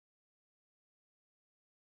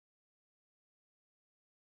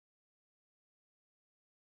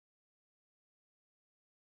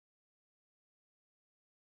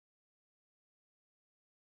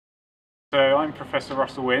So I'm Professor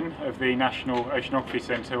Russell Wynn of the National Oceanography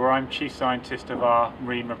Centre, where I'm Chief Scientist of our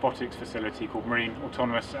marine robotics facility called Marine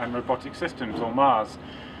Autonomous and Robotic Systems, or MARS.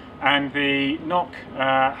 And the NOC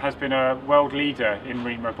has been a world leader in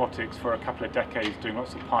marine robotics for a couple of decades, doing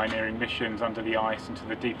lots of pioneering missions under the ice into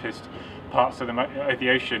the deepest parts of the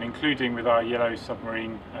ocean, including with our yellow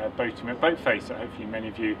submarine boat face that hopefully many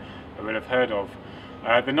of you will have heard of.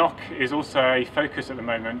 The NOC is also a focus at the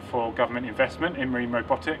moment for government investment in marine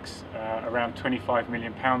robotics, around £25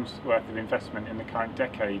 million worth of investment in the current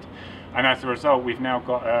decade. And as a result, we've now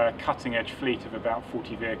got a cutting-edge fleet of about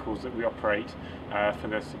 40 vehicles that we operate for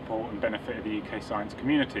the support and benefit of the UK science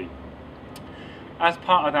community. As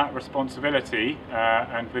part of that responsibility,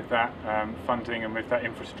 and with that funding and with that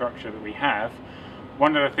infrastructure that we have,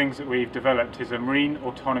 one of the things that we've developed is a Marine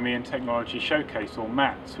Autonomy and Technology Showcase, or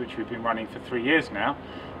MATS, which we've been running for 3 years now.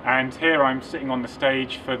 And here I'm sitting on the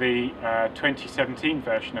stage for the 2017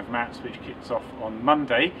 version of MATS, which kicks off on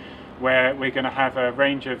Monday, where we're going to have a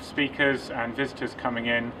range of speakers and visitors coming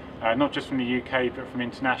in, not just from the UK but from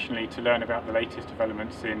internationally, to learn about the latest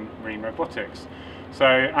developments in marine robotics. So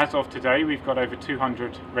as of today, we've got over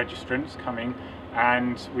 200 registrants coming,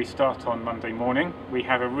 and we start on Monday morning. We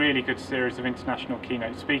have a really good series of international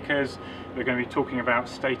keynote speakers. They're going to be talking about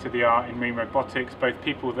state-of-the-art in marine robotics, both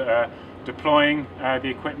people that are deploying the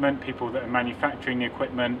equipment, people that are manufacturing the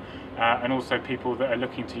equipment, and also people that are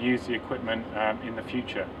looking to use the equipment in the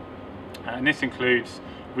future. And this includes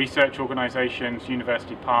research organisations,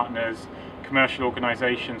 university partners, commercial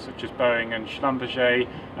organisations such as Boeing and Schlumberger,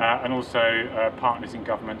 and also partners in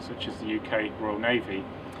government such as the UK Royal Navy.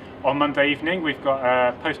 On Monday evening, we've got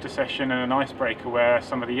a poster session and an icebreaker where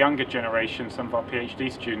some of the younger generation, some of our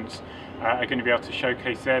PhD students, are going to be able to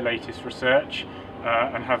showcase their latest research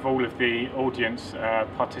and have all of the audience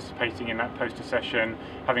participating in that poster session,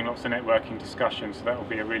 having lots of networking discussions. So that will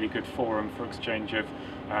be a really good forum for exchange of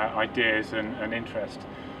ideas and interest.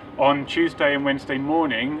 On Tuesday and Wednesday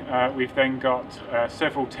morning, we've then got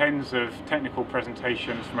several tens of technical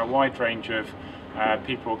presentations from a wide range of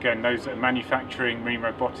people, again, those that are manufacturing marine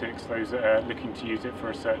robotics, those that are looking to use it for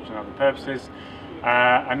research and other purposes.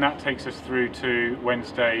 And that takes us through to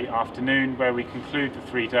Wednesday afternoon, where we conclude the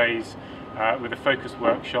 3 days with a focus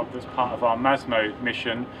workshop that's part of our MASMO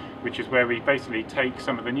mission, which is where we basically take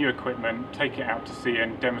some of the new equipment, take it out to sea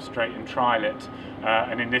and demonstrate and trial it.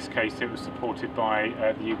 And in this case, it was supported by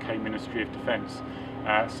the UK Ministry of Defence.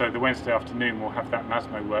 So the Wednesday afternoon we'll have that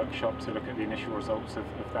MASMO workshop to look at the initial results of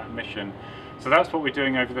that mission. So that's what we're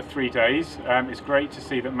doing over the 3 days. It's great to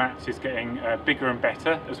see that MATS is getting bigger and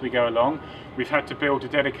better as we go along. We've had to build a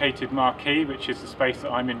dedicated marquee, which is the space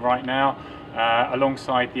that I'm in right now,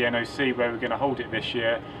 alongside the NOC, where we're going to hold it this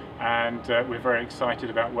year. And we're very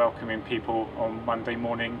excited about welcoming people on Monday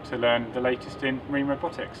morning to learn the latest in marine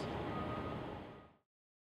robotics.